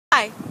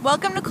Hi,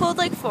 welcome to Cold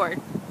Lake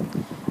Ford.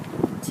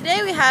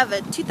 Today we have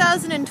a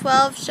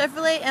 2012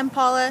 Chevrolet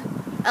Impala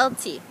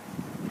LT.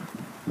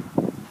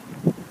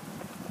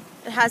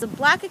 It has a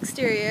black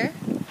exterior,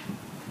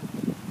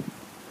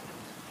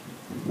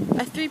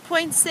 a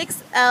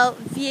 3.6L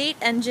V8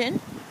 engine,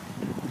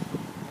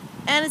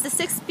 and is a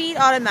 6-speed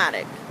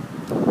automatic.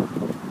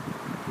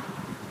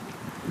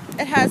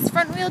 It has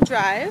front-wheel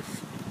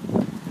drive,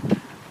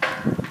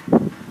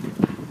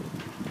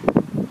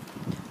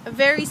 a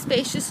very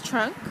spacious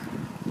trunk,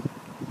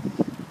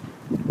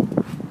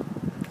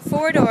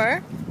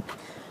 4-door,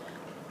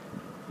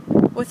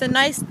 with a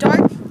nice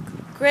dark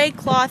gray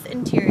cloth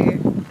interior.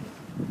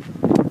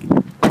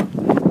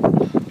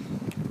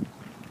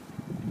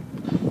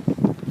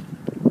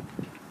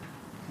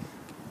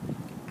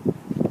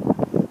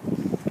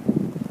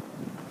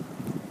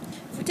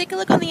 If we take a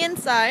look on the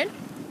inside,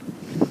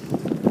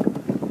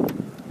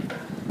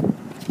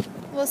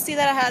 we'll see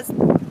that it has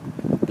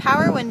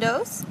power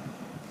windows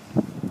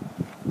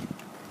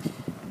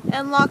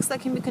and locks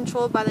that can be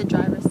controlled by the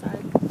driver's side.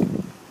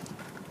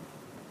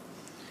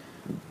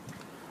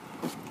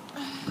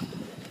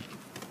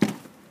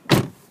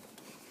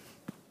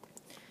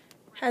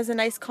 Has a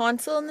nice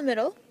console in the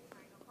middle.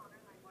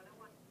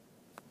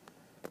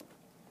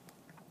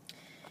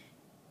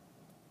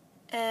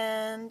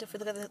 And if we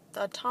look at the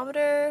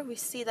odometer, we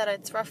see that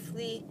it's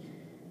roughly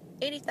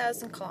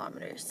 80,000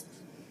 kilometers.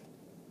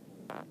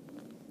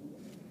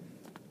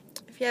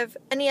 If you have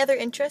any other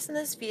interest in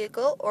this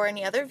vehicle or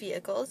any other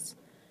vehicles,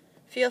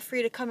 feel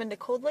free to come into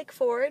Cold Lake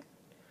Ford,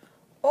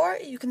 or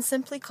you can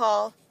simply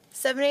call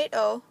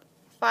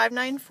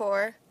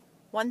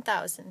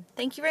 780-594-1000.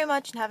 Thank you very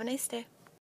much and have a nice day.